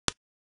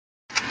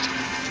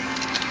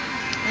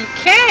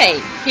Okay,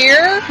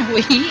 here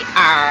we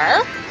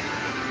are.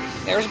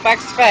 There's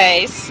Buck's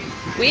face.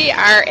 We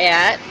are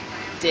at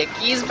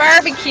Dickey's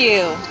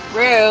barbecue.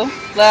 Rue,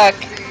 look.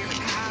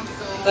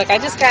 Look, I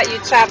just got you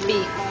chopped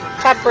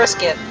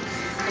brisket.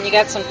 And you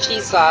got some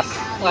cheese sauce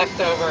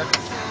left over.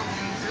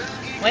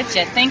 What'd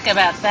you think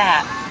about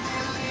that?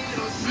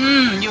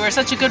 You were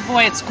such a good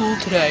boy at school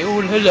today. Oh,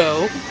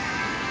 hello.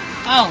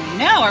 Oh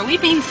no, are we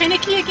being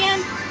finicky again?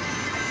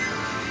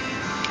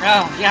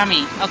 Oh,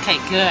 yummy. Okay,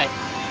 good.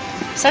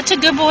 Such a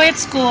good boy at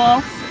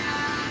school.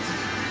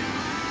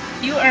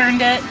 You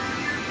earned it.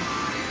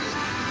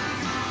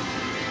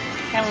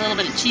 Have a little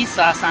bit of cheese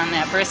sauce on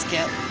that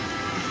brisket.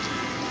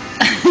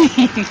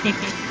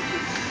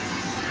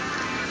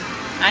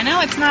 I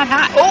know it's not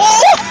hot. Oh!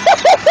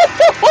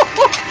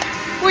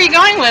 Where are you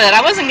going with it?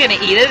 I wasn't going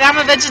to eat it. I'm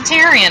a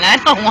vegetarian. I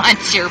don't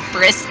want your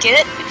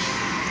brisket.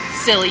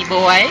 Silly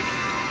boy.